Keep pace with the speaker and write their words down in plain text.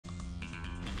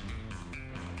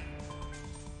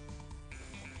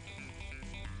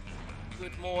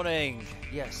Good morning.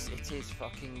 Yes, it is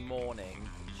fucking morning.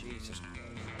 Jesus.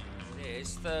 It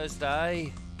is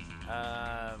Thursday.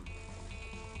 Yeah.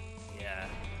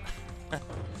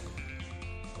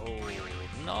 Oh,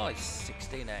 nice.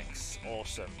 16x.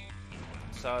 Awesome.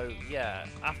 So, yeah,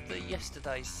 after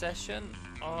yesterday's session,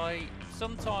 I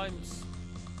sometimes...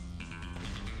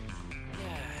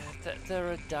 Yeah,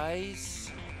 there are days,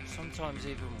 sometimes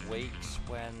even weeks,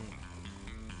 when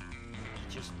you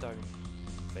just don't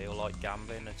feel like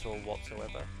gambling at all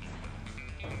whatsoever.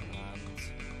 And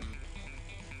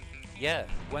yeah,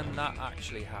 when that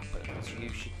actually happens, you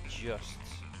should just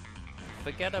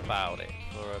forget about it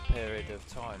for a period of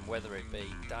time, whether it be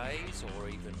days or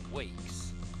even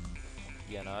weeks,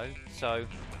 you know. So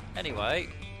anyway,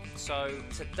 so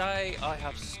today I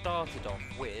have started off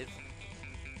with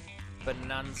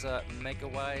Bonanza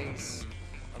Megaways.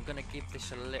 I'm going to give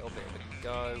this a little bit of a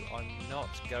go. I'm not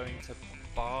going to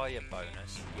buy a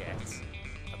bonus yet,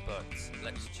 but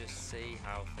let's just see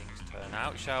how things turn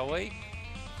out, shall we?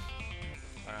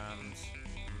 And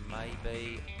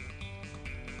maybe,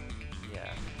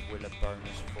 yeah, will a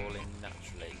bonus fall in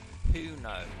naturally? Who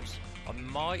knows? I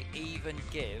might even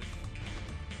give,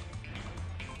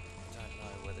 I don't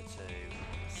know whether to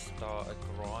start a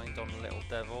grind on Little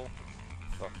Devil.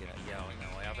 Fucking yeah, I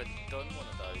know, I haven't done one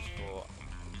of those for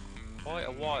quite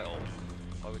a while.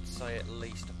 I would say at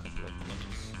least a couple of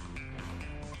months.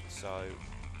 So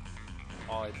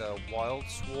either Wild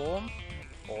Swarm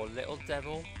or Little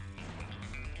Devil.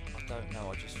 I don't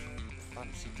know, I just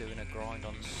fancy doing a grind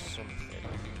on something.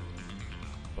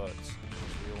 But as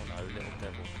we all know, Little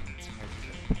Devil can take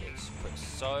the piss, but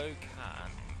so can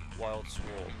Wild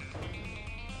Swarm.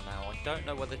 Now I don't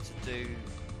know whether to do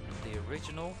the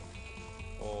original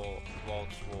or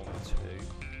Wild Swarm 2,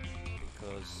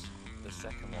 because the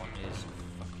second one is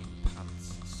fucking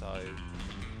pants. So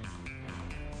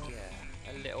yeah,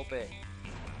 a little bit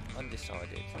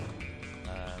undecided.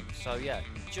 So yeah,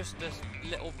 just a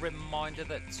little reminder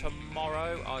that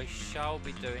tomorrow I shall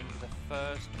be doing the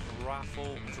first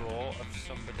raffle draw of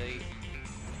somebody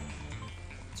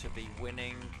to be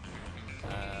winning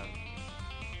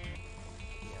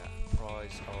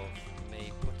prize of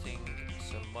me putting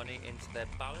some money into their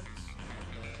balance.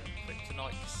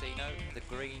 Kryptonite Casino, the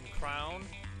Green Crown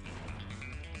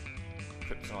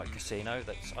Kryptonite Casino,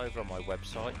 that's over on my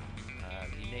website.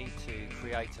 You need to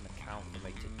create an account for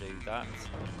me to do that.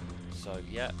 So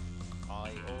yeah,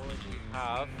 I already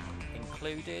have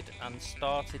included and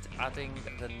started adding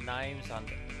the names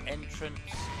and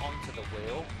entrants onto the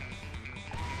wheel,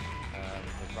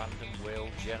 the random wheel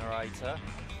generator.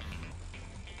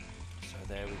 So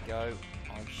there we go.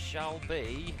 I shall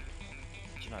be,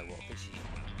 do you know what, this is,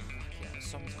 yeah,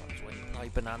 sometimes when you play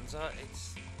Bonanza,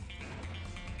 it's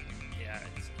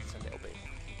a little bit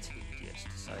fucking tedious,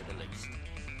 to say the least.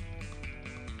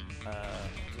 I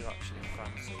do actually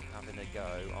fancy having a go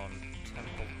on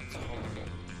Temple Tumble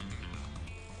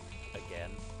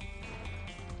again.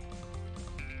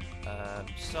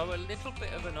 So a little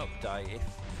bit of an update, if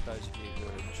those of you who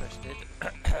are interested.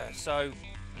 So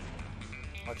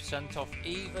I've sent off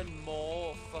even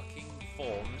more fucking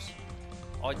forms,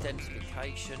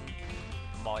 identification,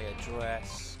 my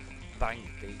address, bank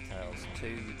details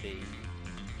to the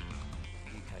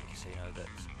UK casino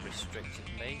that's restricted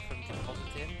me from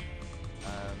depositing.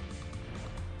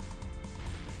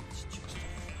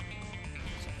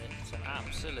 It's an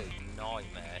absolute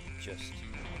nightmare. Just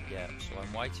yeah. So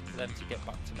I'm waiting for them to get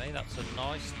back to me. That's a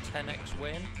nice 10x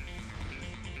win,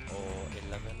 or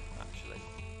 11 actually.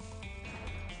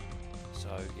 So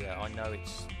yeah, I know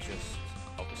it's just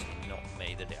obviously not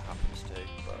me that it happens to,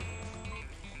 but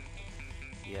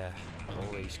yeah,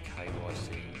 all these KYC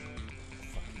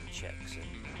fucking checks and,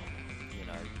 you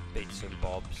know, bits and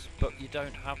bobs, but you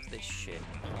don't have this shit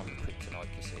on Kryptonite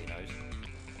casinos,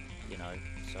 you know.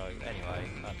 So anyway,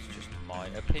 that's just my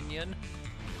opinion,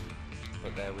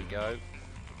 but there we go.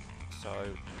 So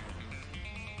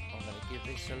I'm going to give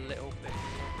this a little bit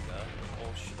longer,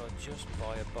 or should I just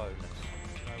buy a bonus?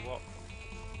 You know what?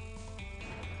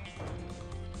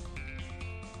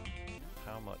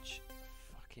 How much?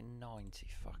 Fucking 90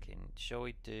 fucking. Shall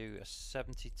we do a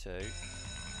 72?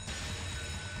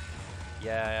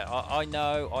 Yeah, I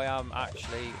know I am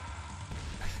actually.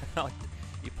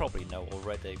 You probably know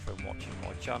already from watching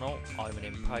my channel, I'm an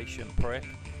impatient prick.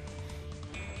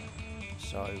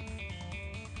 So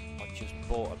I just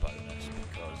bought a bonus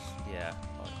because, yeah,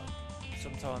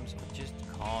 sometimes I just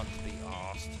can't be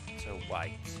asked to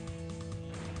wait.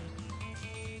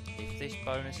 If this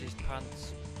bonus is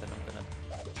pants, then I'm going to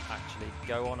actually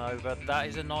go on over. That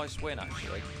is a nice win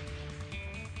actually.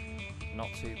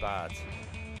 Not too bad.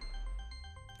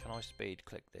 Can Can I speed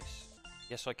click this?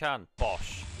 Yes, I can.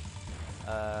 Bosh.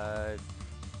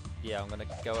 Yeah, I'm going to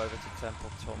go over to Temple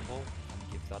Tumble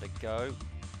and give that a go.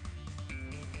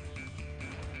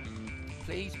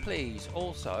 Please, please,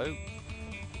 also,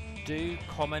 do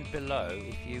comment below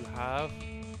if you have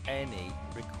any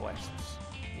requests.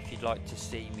 If you'd like to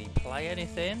see me play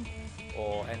anything,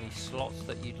 or any slots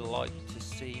that you'd like to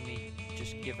see me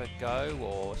just give a go,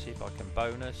 or see if I can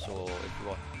bonus, or if you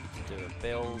want me to do a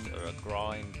build or a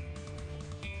grind,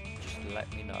 just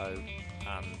let me know.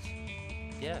 And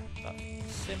yeah,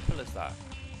 that's simple as that.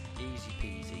 Easy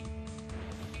peasy.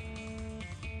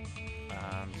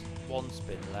 And one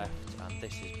spin left, and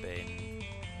this has been,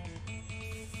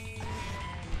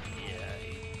 yeah,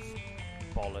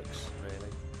 bollocks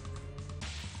really.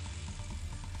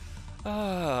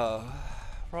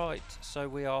 Right, so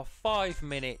we are 5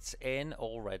 minutes in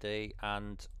already,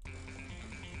 and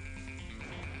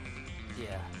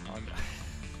yeah,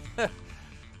 I'm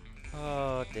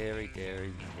oh dearie dearie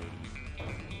me.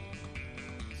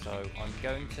 So I'm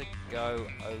going to go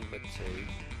over to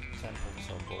Temple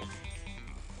Tumble.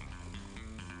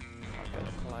 I'm going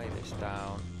to play this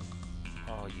down.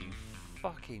 Oh, you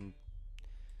fucking...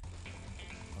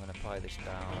 I'm going to play this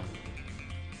down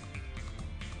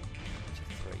to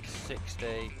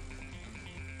 360.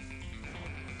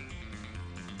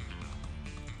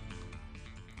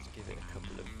 Let's give it a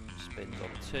couple of spins on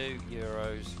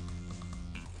 €2.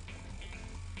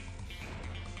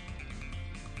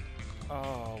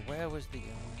 Oh, where was the...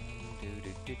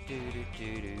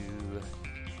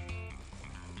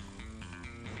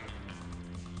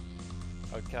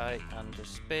 Okay, and a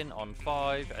spin on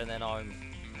 5, and then I'm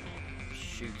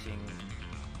shooting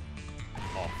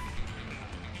off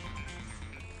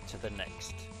to the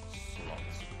next slot.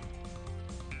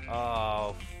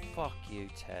 Oh, fuck you,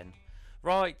 10.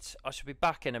 Right, I should be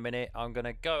back in a minute. I'm going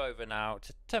to go over now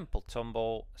to Temple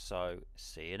Tumble, so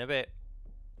see you in a bit.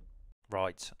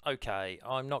 Right, okay,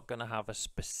 I'm not going to have a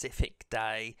specific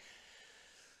day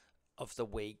of the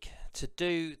week to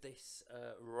do this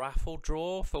raffle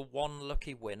draw for one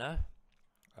lucky winner.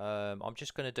 I'm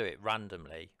just going to do it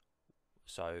randomly.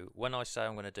 So when I say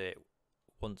I'm going to do it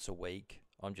once a week,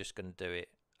 I'm just going to do it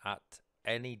at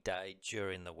any day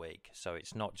during the week. So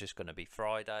it's not just going to be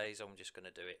Fridays. I'm just going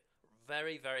to do it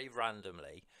very, very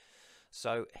randomly.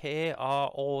 So here are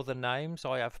all the names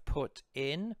I have put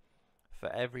in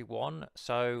for everyone.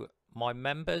 So my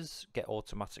members get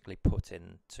automatically put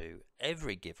into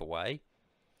every giveaway.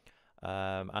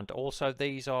 And also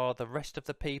these are the rest of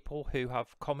the people who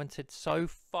have commented so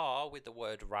far with the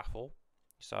word raffle.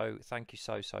 So thank you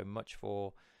so much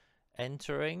for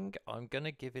entering. I'm going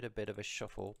to give it a bit of a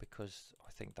shuffle because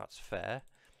I think that's fair.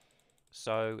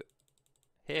 So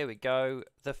here we go.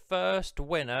 The first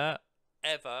winner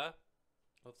ever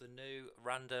of the new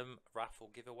random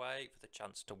raffle giveaway for the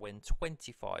chance to win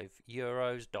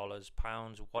 €25, dollars,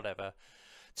 pounds, whatever,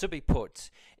 to be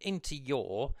put into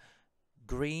your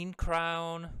Green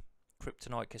Crown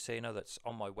Kryptonite Casino that's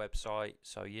on my website.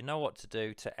 So you know what to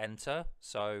do to enter.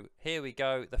 So here we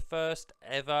go. The first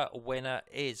ever winner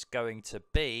is going to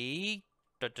be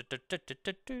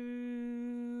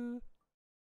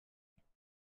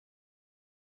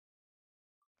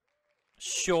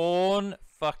Sean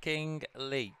fucking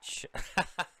Leach.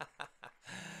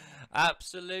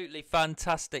 Absolutely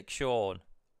fantastic, Sean.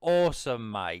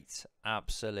 Awesome, mate.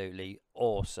 Absolutely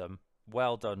awesome.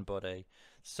 Well done, buddy.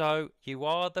 So you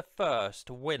are the first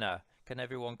winner. Can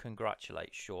everyone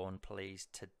congratulate Sean, please,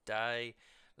 today?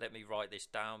 Let me write this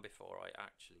down before I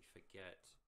actually forget.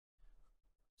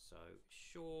 So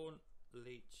Sean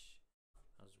Leach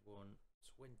has won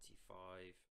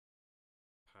 £25.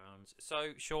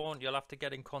 So Sean, you'll have to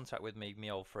get in contact with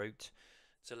me old fruit,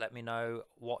 to let me know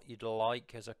what you'd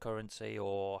like as a currency,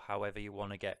 or however you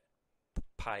want to get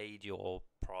paid, your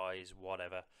prize,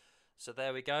 whatever. So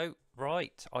there we go.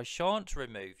 Right, I shan't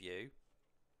remove you,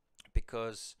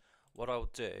 because what I'll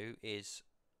do is,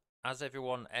 as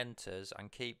everyone enters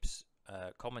and keeps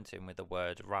commenting with the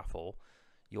word raffle,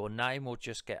 your name will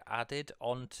just get added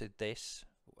onto this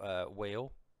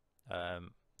wheel.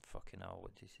 Fucking hell,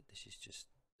 this is just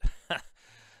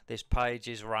this page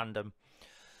is random.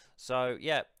 So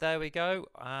yeah, there we go.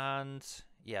 And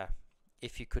yeah,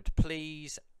 if you could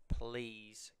please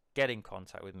get in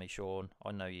contact with me, Sean.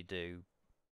 I know you do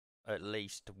at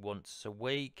least once a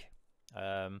week.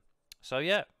 So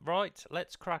yeah, right,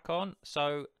 let's crack on.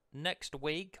 So next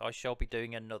week I shall be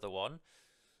doing another one,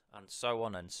 and so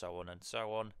on and so on and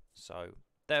so on. So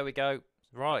there we go.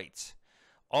 Right,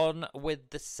 on with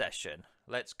the session.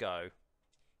 Let's go.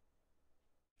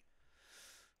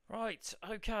 Right,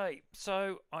 okay,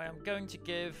 so I am going to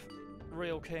give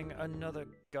Real King, another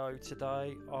go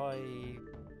today.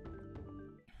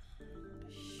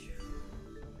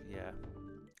 Yeah,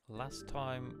 last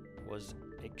time was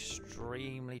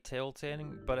extremely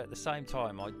tilting, but at the same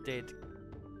time I did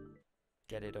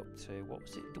get it up to, what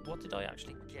was it? What did I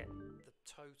actually get the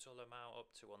total amount up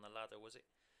to on the ladder? Was it,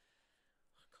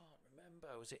 I can't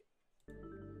remember, was it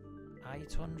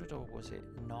 800 or was it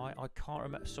 9? I can't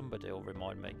remember. Somebody will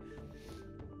remind me.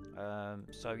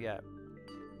 So yeah,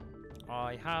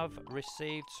 I have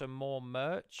received some more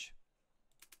merch.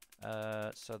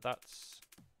 So that's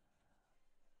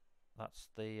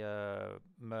the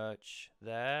merch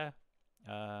there.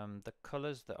 The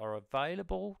colours that are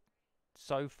available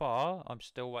so far, I'm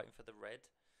still waiting for the red.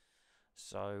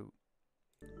 So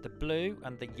the blue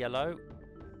and the yellow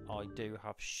I do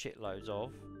have shitloads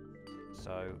of.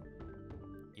 So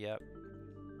yep.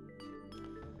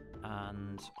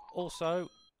 And also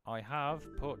I have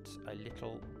put a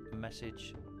little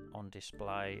message on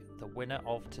display. The winner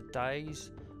of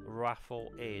today's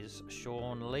raffle is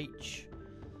Sean Leach.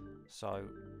 So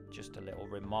just a little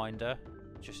reminder,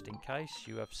 just in case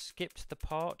you have skipped the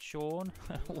part, Sean,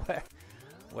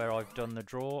 where I've done the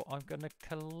draw. I'm going to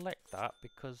collect that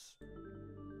because,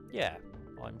 yeah,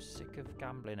 I'm sick of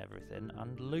gambling everything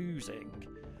and losing.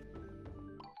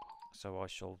 So I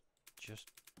shall just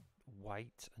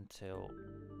wait until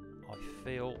I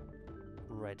feel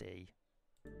ready.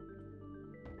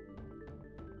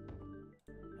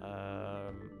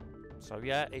 So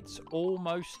yeah, it's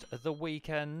almost the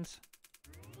weekend.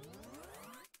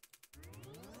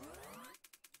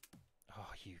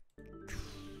 Oh, you...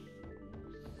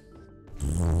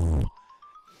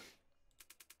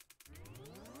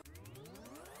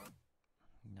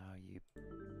 No, you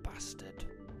bastard.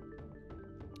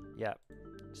 Yeah,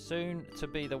 soon to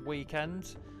be the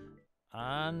weekend.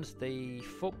 And the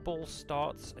football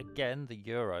starts again, the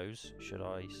Euros, should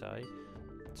I say,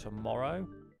 tomorrow.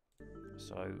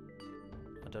 So,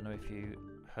 I don't know if you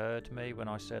heard me when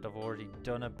I said I've already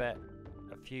done a bet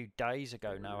a few days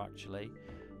ago now, actually,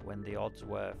 when the odds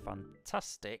were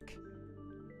fantastic.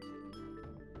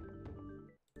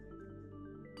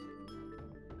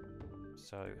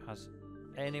 So, has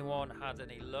anyone had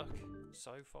any luck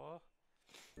so far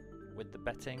with the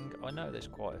betting? I know there's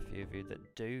quite a few of you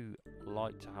that do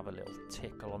like to have a little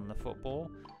tickle on the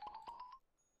football.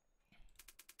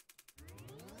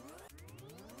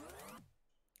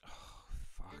 Oh,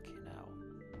 fucking hell.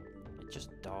 It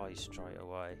just dies straight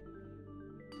away.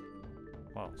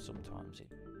 Well, sometimes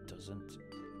it doesn't.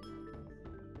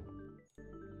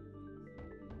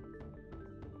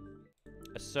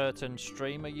 A certain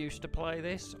streamer used to play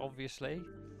this, obviously.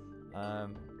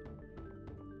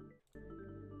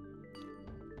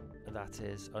 That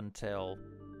is until,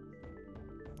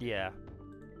 yeah,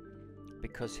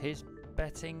 because his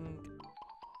betting,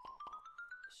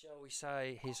 shall we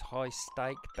say, his high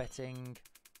stake betting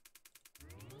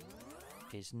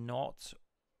is not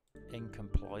in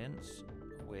compliance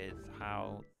with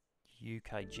how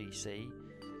UKGC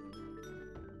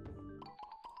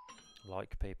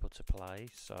like people to play,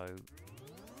 so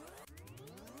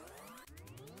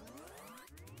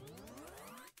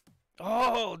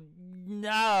oh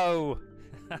no.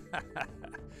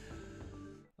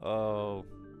 Oh,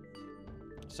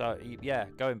 so yeah,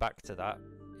 going back to that,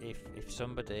 if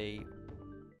somebody's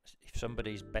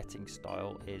betting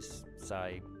style is,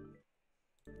 say,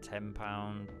 £10,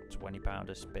 £20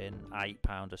 a spin,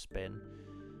 £8 a spin,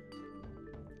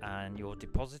 and you're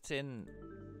depositing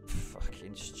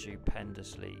fucking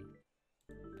stupendously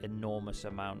enormous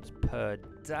amounts per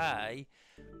day,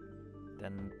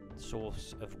 then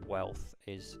source of wealth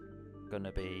is going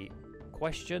to be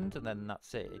questioned, and then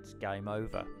that's it, it's game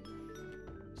over.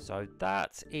 So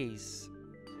that is,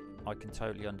 I can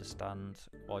totally understand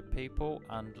why people,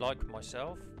 and like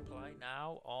myself, play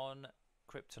now on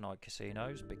Kryptonite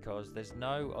casinos, because there's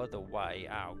no other way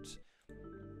out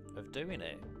of doing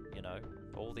it. You know,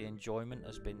 all the enjoyment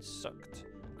has been sucked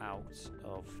out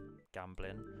of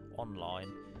gambling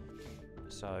online.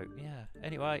 So yeah,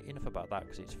 anyway, enough about that,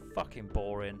 because it's fucking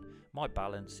boring. My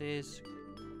balance is,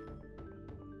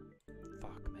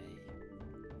 fuck me.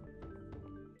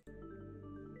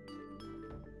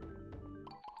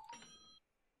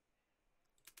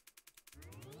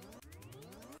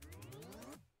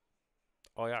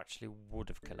 I actually would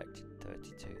have collected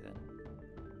 32 then,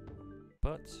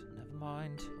 but never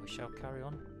mind, we shall carry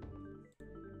on.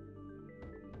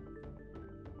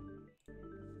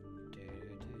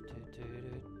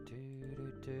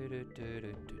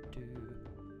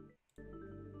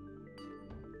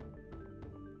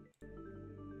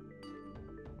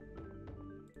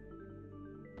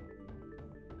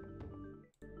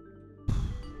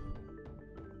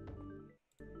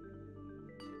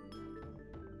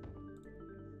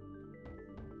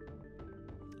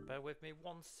 bear with me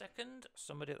 1 second.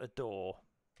 Somebody at the door.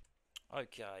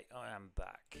 Okay, I am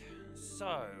back.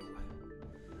 So,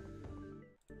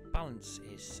 balance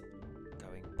is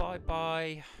going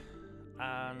bye-bye.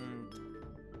 And...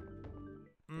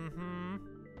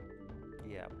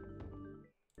 yeah.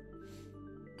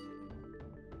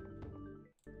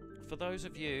 For those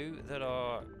of you that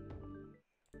are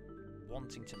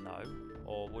wanting to know,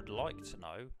 or would like to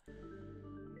know,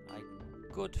 a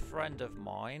good friend of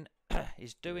mine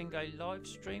is doing a live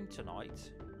stream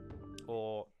tonight,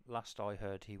 or last I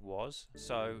heard he was.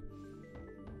 So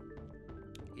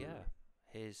yeah,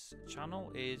 his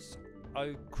channel is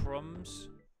O Crumbs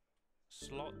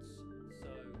Slots. So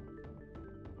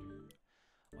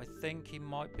I think he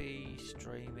might be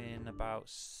streaming about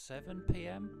 7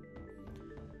 PM.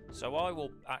 So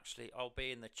I'll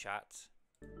be in the chat.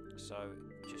 So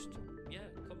just, yeah,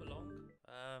 come along.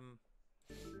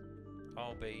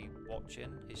 I'll be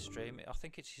watching his stream. I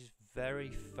think it's his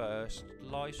very first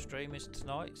live stream is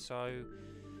tonight. So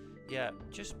yeah,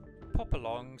 just pop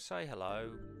along, say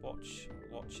hello, watch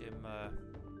him. I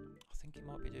think he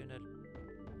might be doing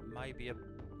maybe a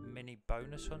mini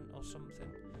bonus hunt or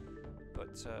something.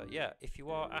 But yeah, if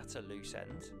you are at a loose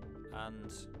end and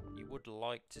you would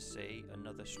like to see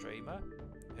another streamer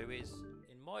who is,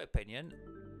 in my opinion,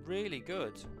 really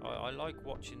good. I like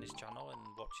watching his channel and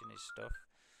watching his stuff.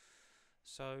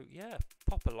 So yeah,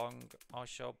 pop along. I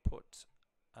shall put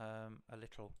a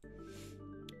little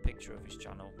picture of his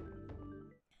channel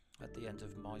at the end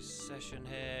of my session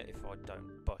here, if I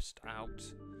don't bust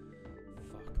out.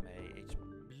 Fuck me, it's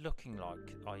looking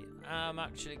like I am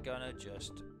actually gonna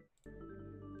just...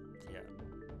 yeah.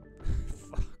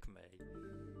 Fuck me.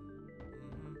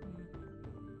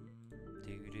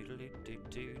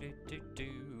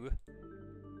 Do.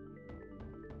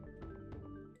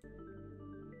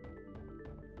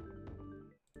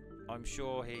 I'm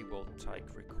sure he will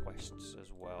take requests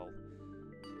as well.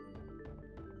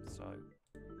 So,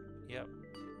 yep.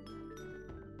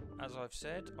 As I've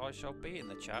said, I shall be in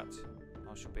the chat.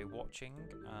 I shall be watching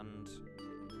and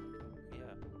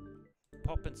yeah.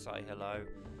 Pop and say hello.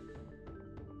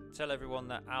 Tell everyone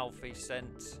that Alfie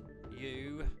sent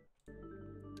you.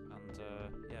 And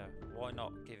yeah, why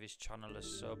not give his channel a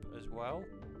sub as well?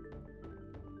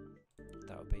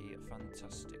 That would be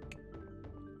fantastic.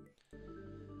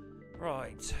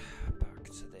 Right, back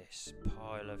to this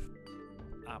pile of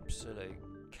absolute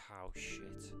cow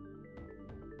shit.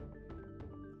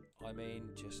 I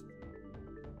mean, just...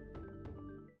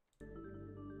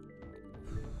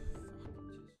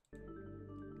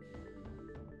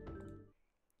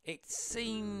 It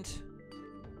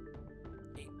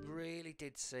really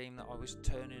did seem that I was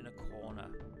turning a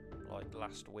corner, like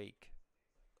last week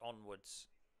onwards.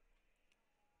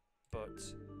 But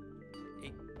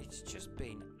it's just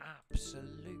been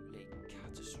absolutely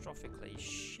catastrophically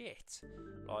shit.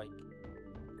 Like,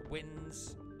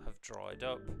 winds have dried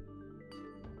up.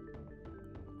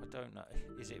 I don't know.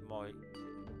 Is it my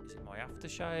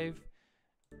aftershave?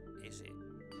 Is it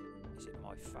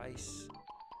my face?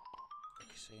 The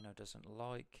casino doesn't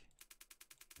like.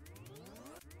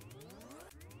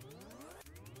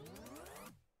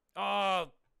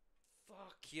 Oh,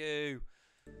 fuck you.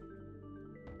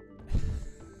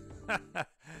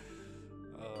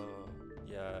 Oh,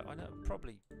 yeah, I know,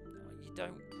 probably you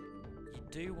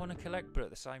do want to collect, but at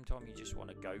the same time you just want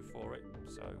to go for it.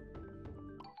 So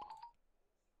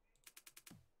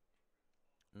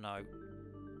no,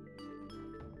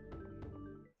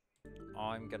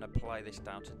 I'm gonna play this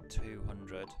down to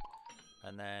 200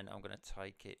 and then I'm gonna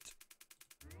take it.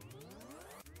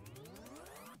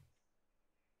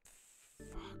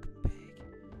 Fuck, pig.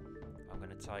 I'm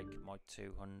gonna take my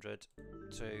 200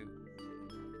 to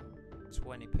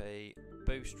 20p,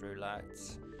 boost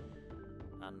roulette,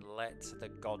 and let the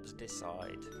gods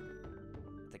decide.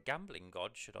 The gambling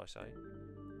god, should I say.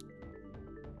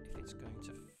 If it's going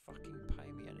to fucking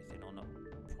pay me anything or not.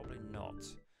 Probably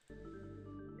not.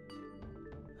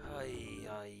 Ay,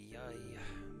 ay, ay.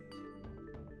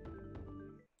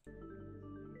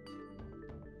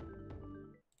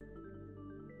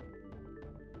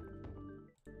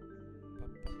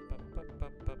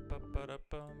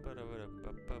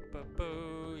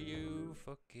 You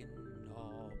fucking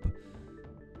knob.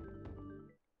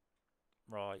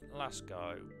 Right, last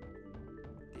go.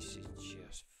 This is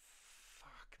just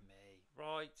fuck me.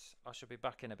 Right, I shall be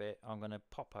back in a bit. I'm going to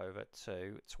pop over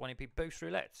to 20p boost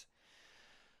roulette.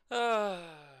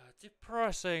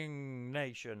 Depressing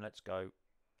nation. Let's go.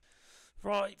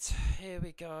 Right, here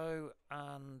we go.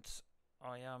 And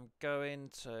I am going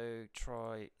to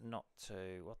try not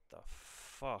to... What the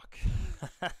fuck?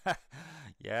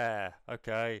 Yeah,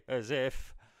 okay, as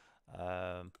if.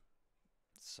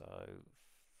 So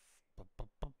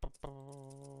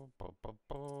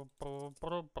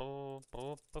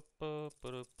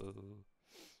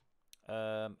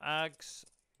Ags,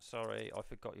 sorry, I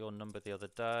forgot your number the other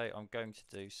day. I'm going to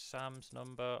do Sam's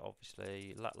number,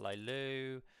 obviously.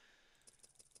 Latlailu,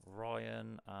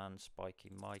 Ryan and Spiky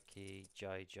Mikey,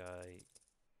 JJ,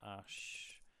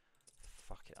 Ash.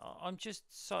 Fuck it. I'm just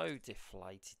so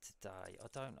deflated today. I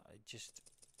don't know.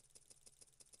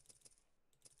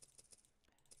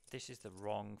 This is the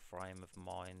wrong frame of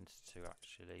mind to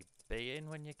actually be in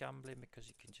when you're gambling, because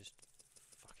you can just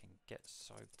fucking get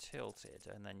so tilted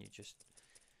and then you just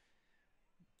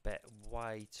bet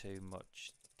way too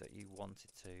much that you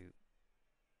wanted to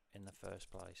in the first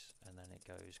place, and then it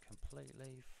goes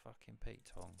completely fucking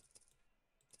Pete-tong.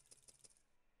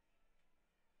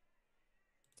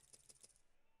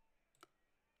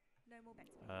 No more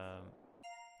bets.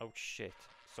 Oh shit,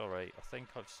 sorry, I think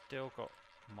I've still got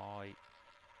my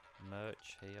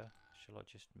merch here. Shall I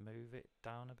just move it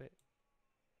down a bit?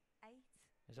 8.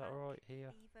 Is that alright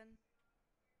here? Even.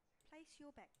 Place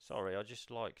your bets. Sorry, I just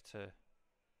like to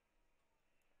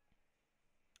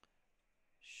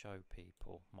show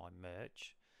people my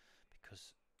merch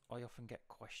because I often get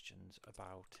questions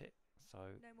about it. So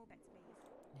no more bets, please.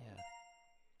 Yeah.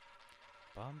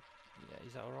 Bum. Yeah,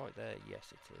 is that alright there?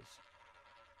 Yes, it is.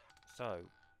 So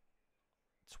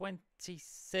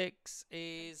 26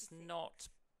 is 26. not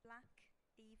Black,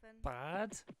 even.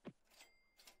 bad.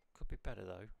 Could be better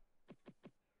though.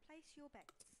 Place your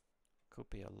bets. Could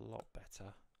be a lot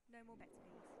better. No more bets,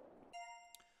 please.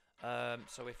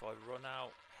 So if I run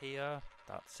out here,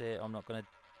 that's it. I'm not going to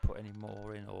put any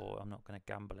more in, or I'm not going to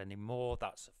gamble anymore.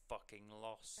 That's a fucking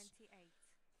loss. 28.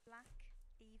 Black,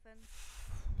 even.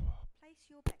 Place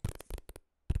your bets.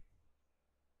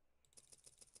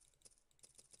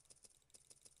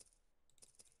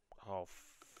 Oh,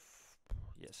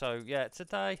 yeah. So yeah,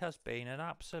 today has been an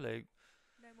absolute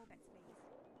no more bets, please.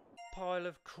 Pile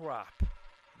of crap.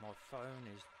 My phone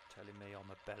is telling me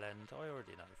I'm a bellend. I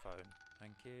already know phone.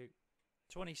 Thank you.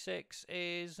 26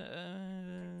 is 26.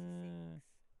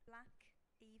 Black,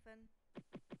 even.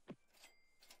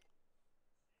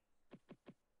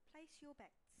 Place your bets.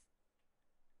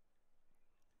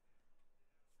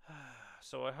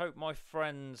 So I hope my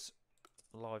friend's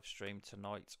live stream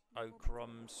tonight,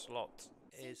 Okrum slot,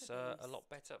 is a lot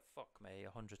better. Fuck me,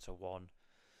 100 to 1.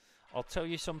 I'll tell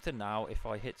you something now, if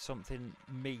I hit something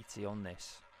meaty on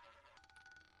this.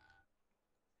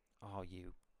 Oh,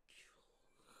 you.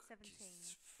 17.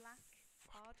 Black,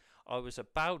 hard. I was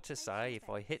about to say, if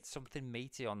I hit something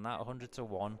meaty on that 100 to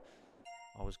 1,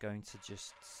 I was going to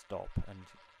just stop and...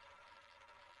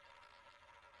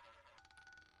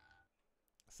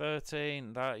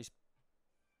 13, that is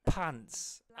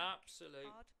pants. Black,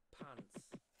 absolute hard. pants.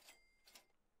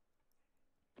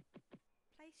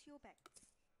 Place your bets.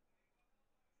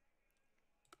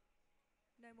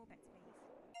 No more bets,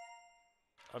 please.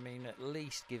 I mean, at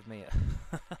least give me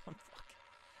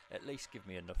at least give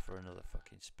me enough for another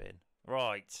fucking spin.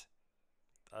 Right.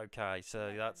 Okay,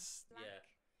 so that's Black, yeah.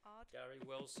 hard. Gary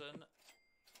Wilson.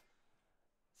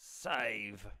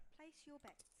 Save. Place your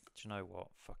bets. Do you know what?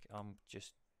 Fuck it. I'm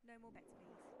just. No more bets,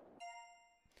 please.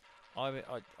 I'm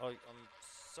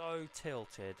so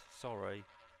tilted. Sorry.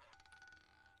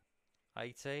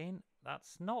 18.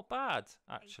 That's not bad,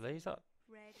 actually. 18. Is that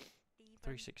red, even.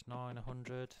 369,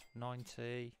 100,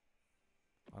 90.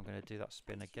 I'm going to do that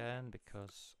spin again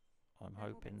because I'm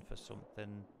hoping for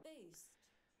something.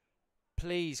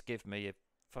 Please give me a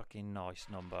fucking nice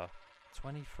number.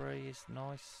 23 is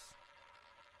nice.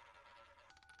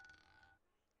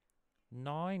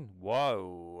 9.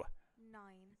 Whoa. 9.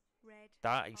 Red.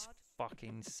 That is hard.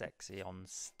 fucking sexy on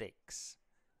sticks.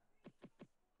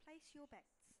 Place your bets.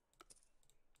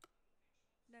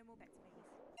 No more bets, please.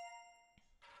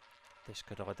 This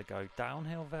could either go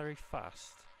downhill very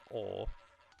fast or...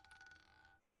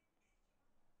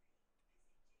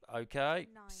 Okay,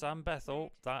 9. Sam Bethel,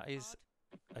 Red. that is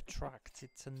hard. attracted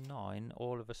to 9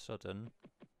 all of a sudden.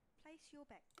 Place your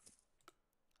bets.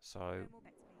 So... No more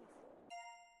bets,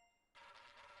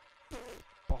 please.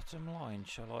 Bottom line,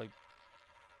 shall I...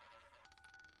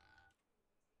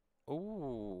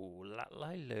 Ooh,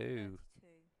 Latlailu. 32.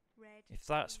 Red. If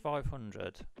that's even.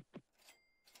 500...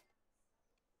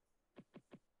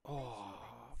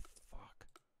 Oh, fuck.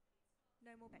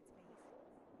 No more bets, please.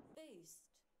 Boost.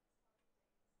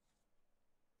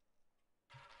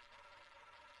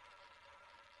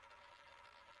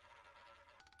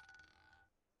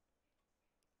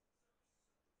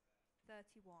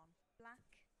 $31. Black,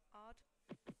 odd.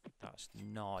 That's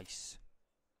nice.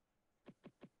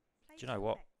 Place Do you know your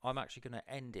what? bets. I'm actually going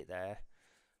to end it there.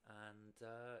 And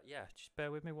yeah, just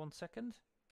bear with me 1 second.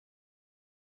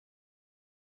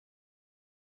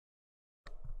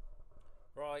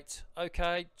 Right,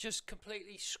 okay, just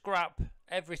completely scrap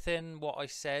everything what I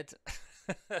said.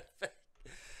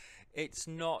 It's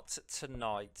not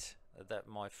tonight that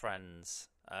my friend's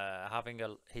having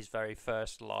his very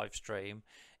first live stream.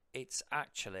 It's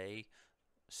actually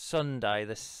Sunday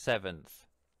the 7th.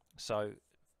 So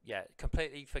yeah,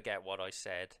 completely forget what I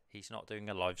said. He's not doing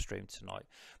a live stream tonight.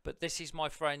 But this is my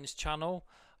friend's channel,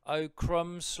 Oh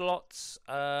Crumb Slots.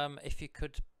 If you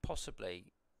could possibly,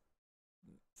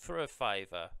 for a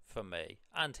favour for me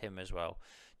and him as well,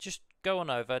 just go on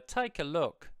over, take a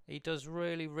look. He does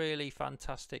really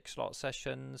fantastic slot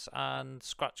sessions and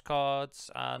scratch cards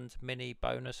and mini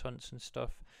bonus hunts and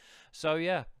stuff. So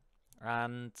yeah,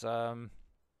 and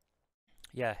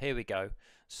yeah, here we go.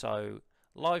 So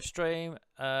live stream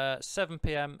 7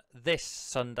 p.m. this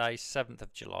Sunday, 7th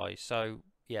of July. So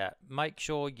yeah, make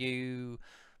sure you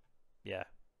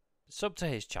sub to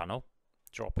his channel,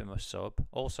 drop him a sub,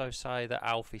 also say that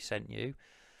Alfie sent you,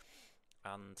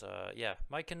 and yeah,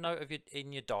 make a note of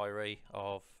in your diary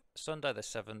of Sunday the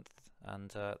 7th,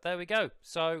 and there we go.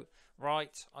 So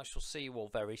right, I shall see you all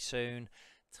very soon.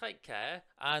 Take care,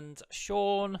 and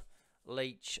Sean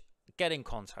Leach, get in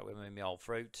contact with me, my old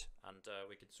fruit, and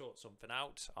we can sort something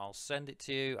out. I'll send it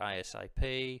to you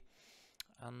ASAP.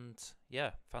 And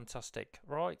yeah, fantastic.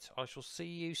 Right, I shall see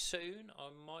you soon. I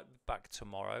might be back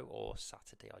tomorrow or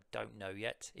Saturday, I don't know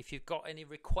yet. If you've got any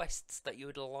requests that you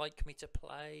would like me to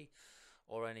play,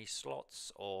 or any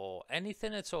slots or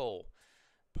anything at all,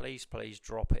 please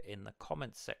drop it in the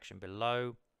comments section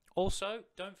below. Also,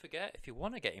 don't forget, if you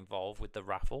want to get involved with the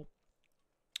raffle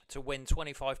to win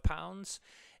 £25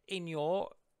 in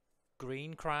your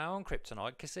Green Crown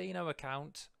Kryptonite Casino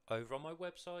account over on my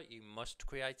website, you must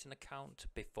create an account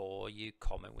before you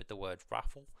comment with the word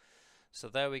raffle. So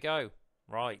there we go.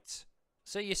 Right,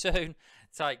 see you soon.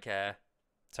 Take care.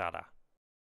 Ta-da.